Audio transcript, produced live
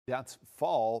Deaths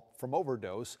fall from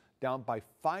overdose down by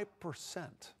 5%.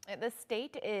 The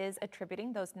state is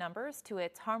attributing those numbers to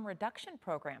its harm reduction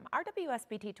program. Our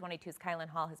WSBT-22's Kylan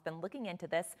Hall has been looking into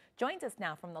this. Joins us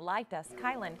now from the live desk.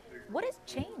 Kylan, what has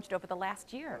changed over the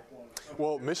last year?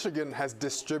 Well, Michigan has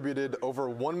distributed over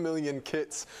 1 million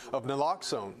kits of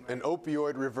naloxone, an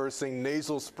opioid reversing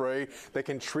nasal spray that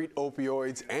can treat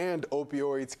opioids and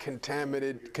opioids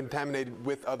contaminated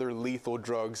with other lethal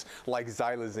drugs like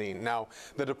xylazine. Now,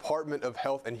 the Department of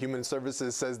Health and Human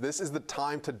Services says this is the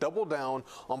time to double down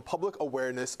on public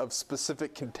awareness of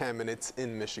specific contaminants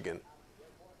in Michigan.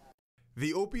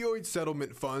 The opioid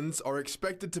settlement funds are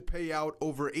expected to pay out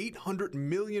over $800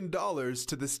 million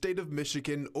to the state of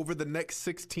Michigan over the next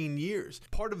 16 years.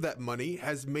 Part of that money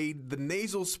has made the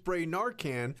nasal spray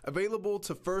Narcan available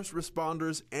to first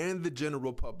responders and the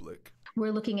general public.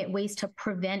 We're looking at ways to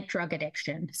prevent drug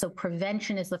addiction. So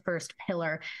prevention is the first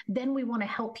pillar. Then we want to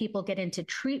help people get into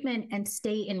treatment and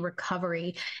stay in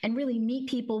recovery and really meet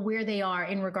people where they are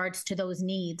in regards to those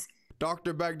needs.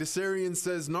 Dr. Bagdasarian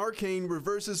says Narcan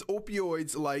reverses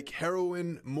opioids like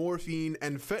heroin, morphine,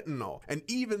 and fentanyl. And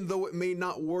even though it may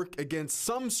not work against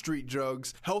some street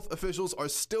drugs, health officials are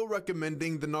still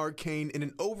recommending the Narcan in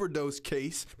an overdose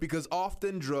case because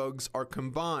often drugs are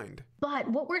combined. But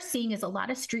what we're seeing is a lot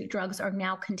of street drugs are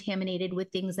now contaminated with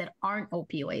things that aren't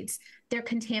opioids. They're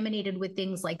contaminated with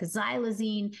things like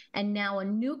xylazine and now a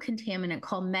new contaminant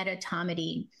called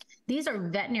medetomidine. These are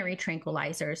veterinary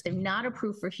tranquilizers. They're not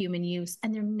approved for human use,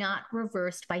 and they're not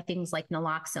reversed by things like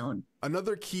naloxone.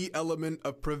 Another key element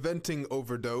of preventing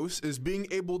overdose is being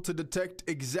able to detect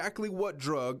exactly what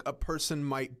drug a person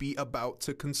might be about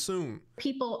to consume.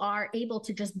 People are able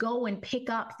to just go and pick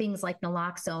up things like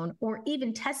naloxone or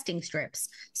even testing strips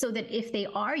so that if they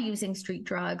are using street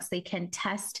drugs, they can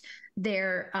test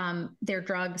their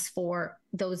drugs for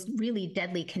those really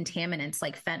deadly contaminants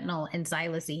like fentanyl and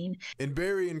xylazine. In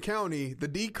Berrien County, the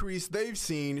decrease they've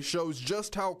seen shows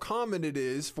just how common it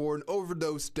is for an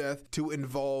overdose death to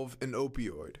involve an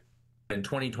opioid. In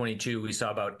 2022, we saw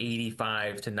about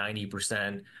 85 to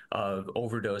 90% of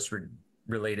overdose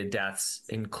related deaths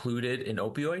included in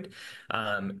opioid.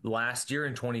 Last year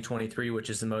in 2023, which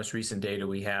is the most recent data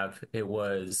we have, it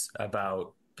was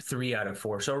about 3 out of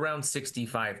 4. So around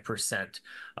 65%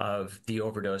 of the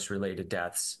overdose related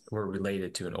deaths were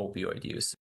related to an opioid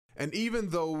use. And even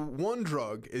though one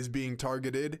drug is being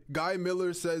targeted, Guy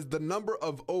Miller says the number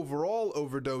of overall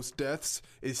overdose deaths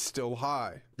is still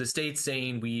high. The state's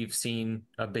saying we've seen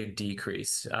a big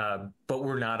decrease, but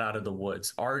we're not out of the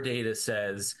woods. Our data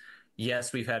says,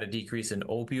 yes, we've had a decrease in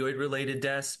opioid-related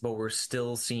deaths, but we're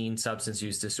still seeing substance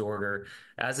use disorder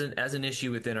as an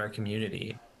issue within our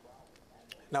community.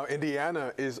 Now,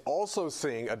 Indiana is also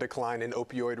seeing a decline in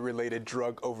opioid-related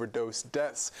drug overdose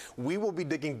deaths. We will be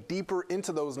digging deeper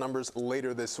into those numbers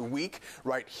later this week,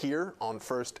 right here on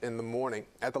First in the Morning.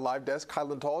 At the live desk,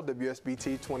 Kylan Hall,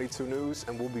 WSBT 22 News,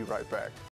 and we'll be right back.